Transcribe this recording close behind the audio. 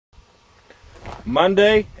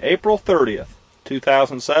Monday, April 30th,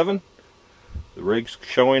 2007. The rig's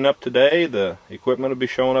showing up today. The equipment will be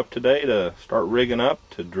showing up today to start rigging up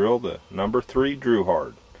to drill the number 3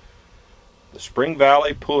 Drouhard, the Spring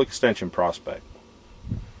Valley Pool Extension prospect.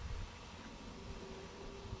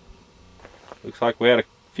 Looks like we had a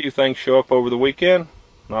few things show up over the weekend.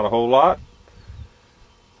 Not a whole lot.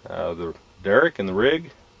 The derrick and the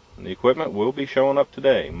rig and the equipment will be showing up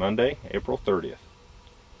today, Monday, April 30th.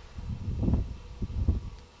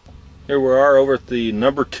 Here we are over at the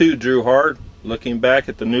number 2 Drouhard, looking back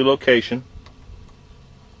at the new location.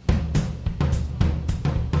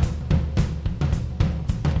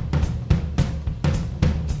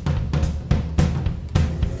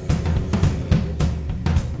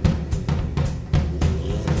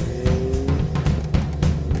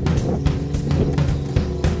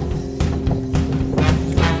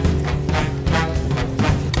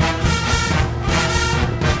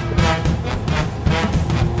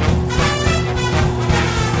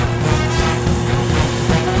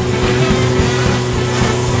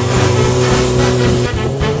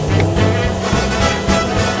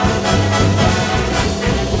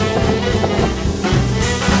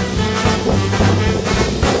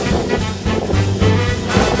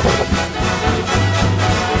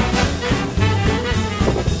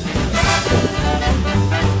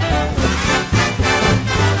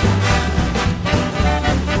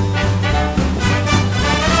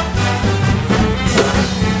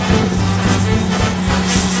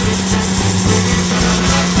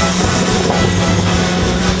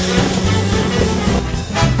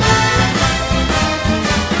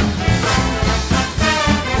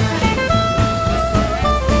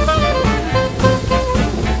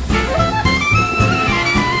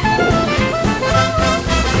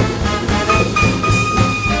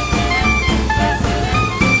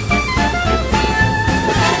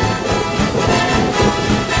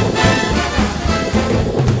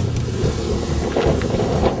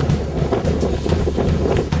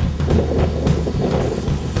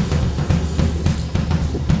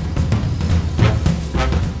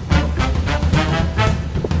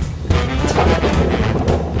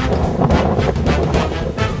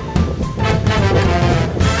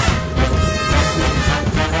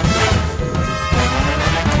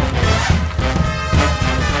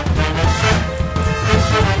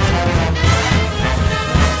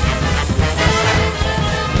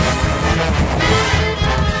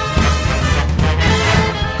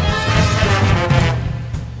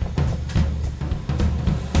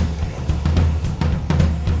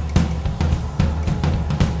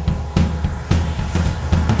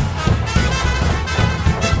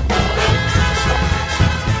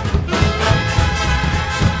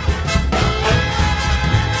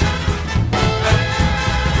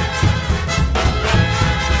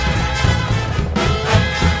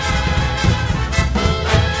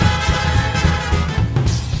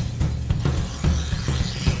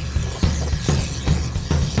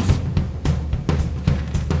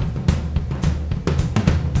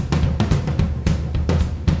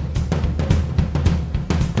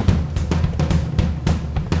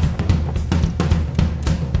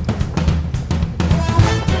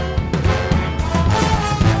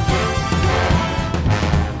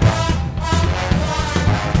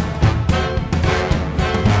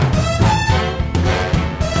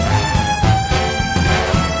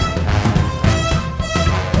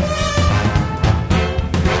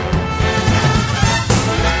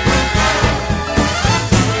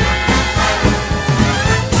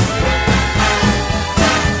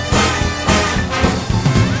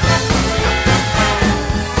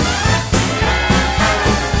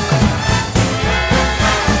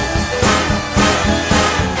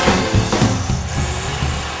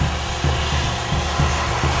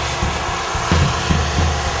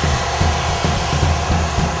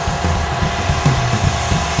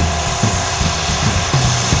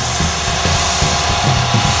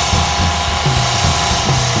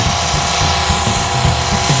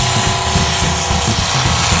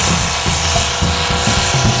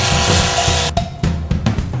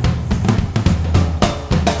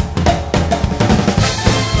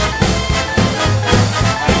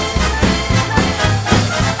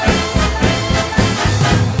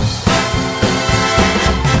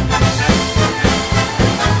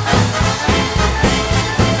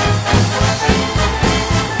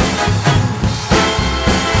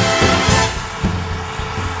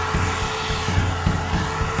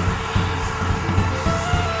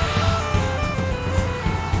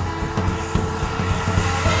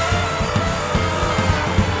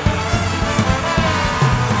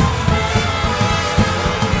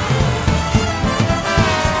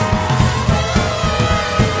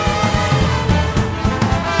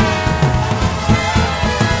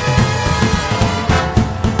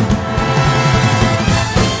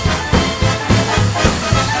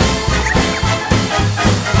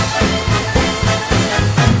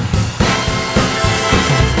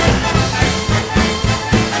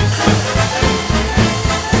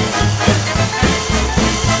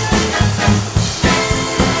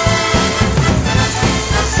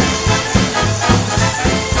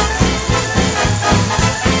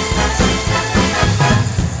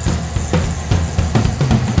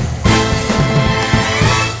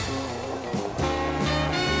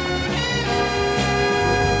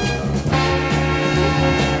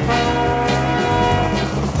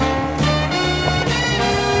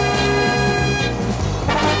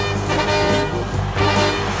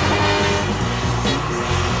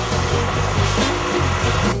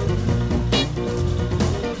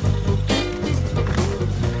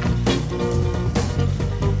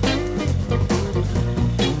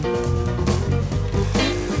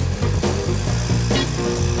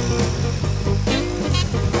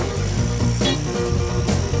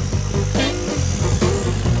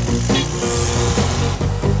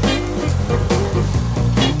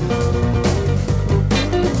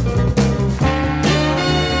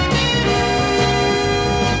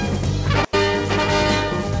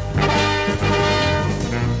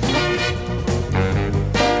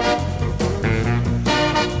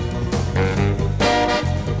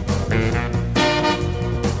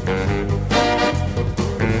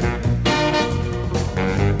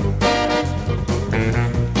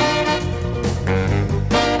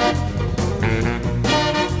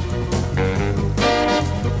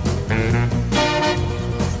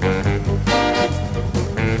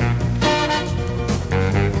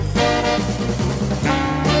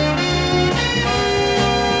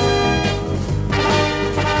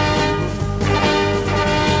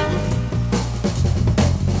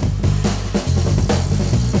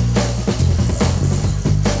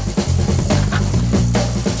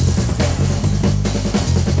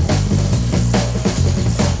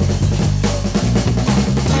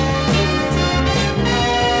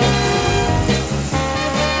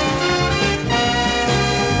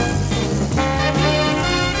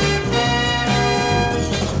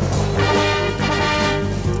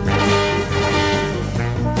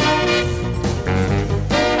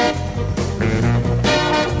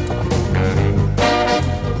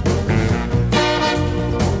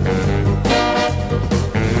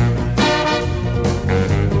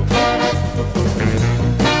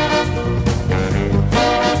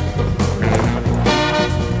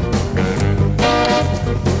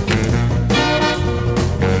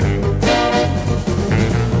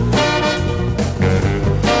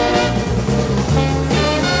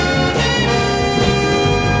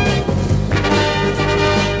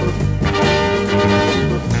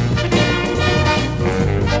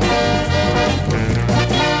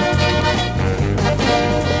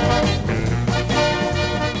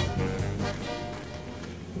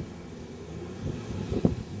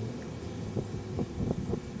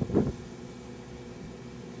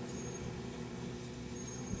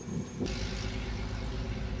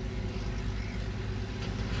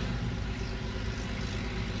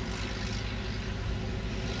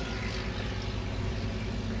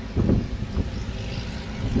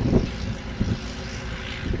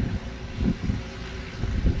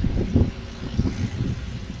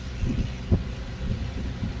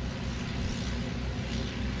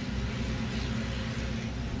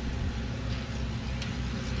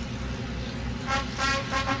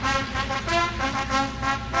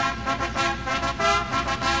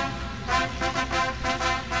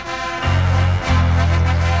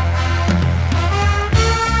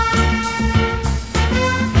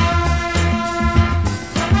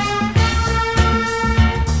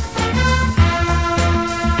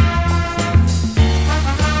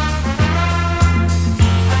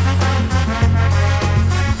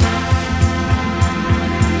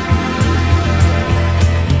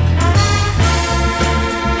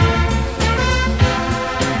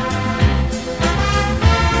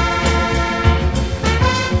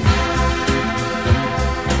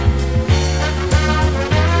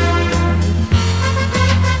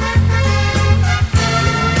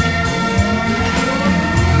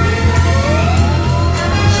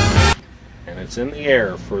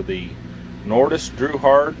 air for the Nordis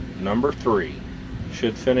Drouhard number 3.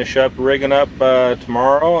 Should finish up rigging up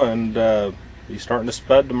tomorrow and be starting to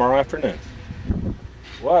spud tomorrow afternoon.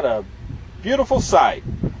 What a beautiful sight.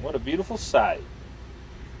 What a beautiful sight.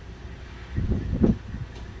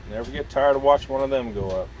 Never get tired of watching one of them go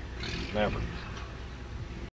up. Never.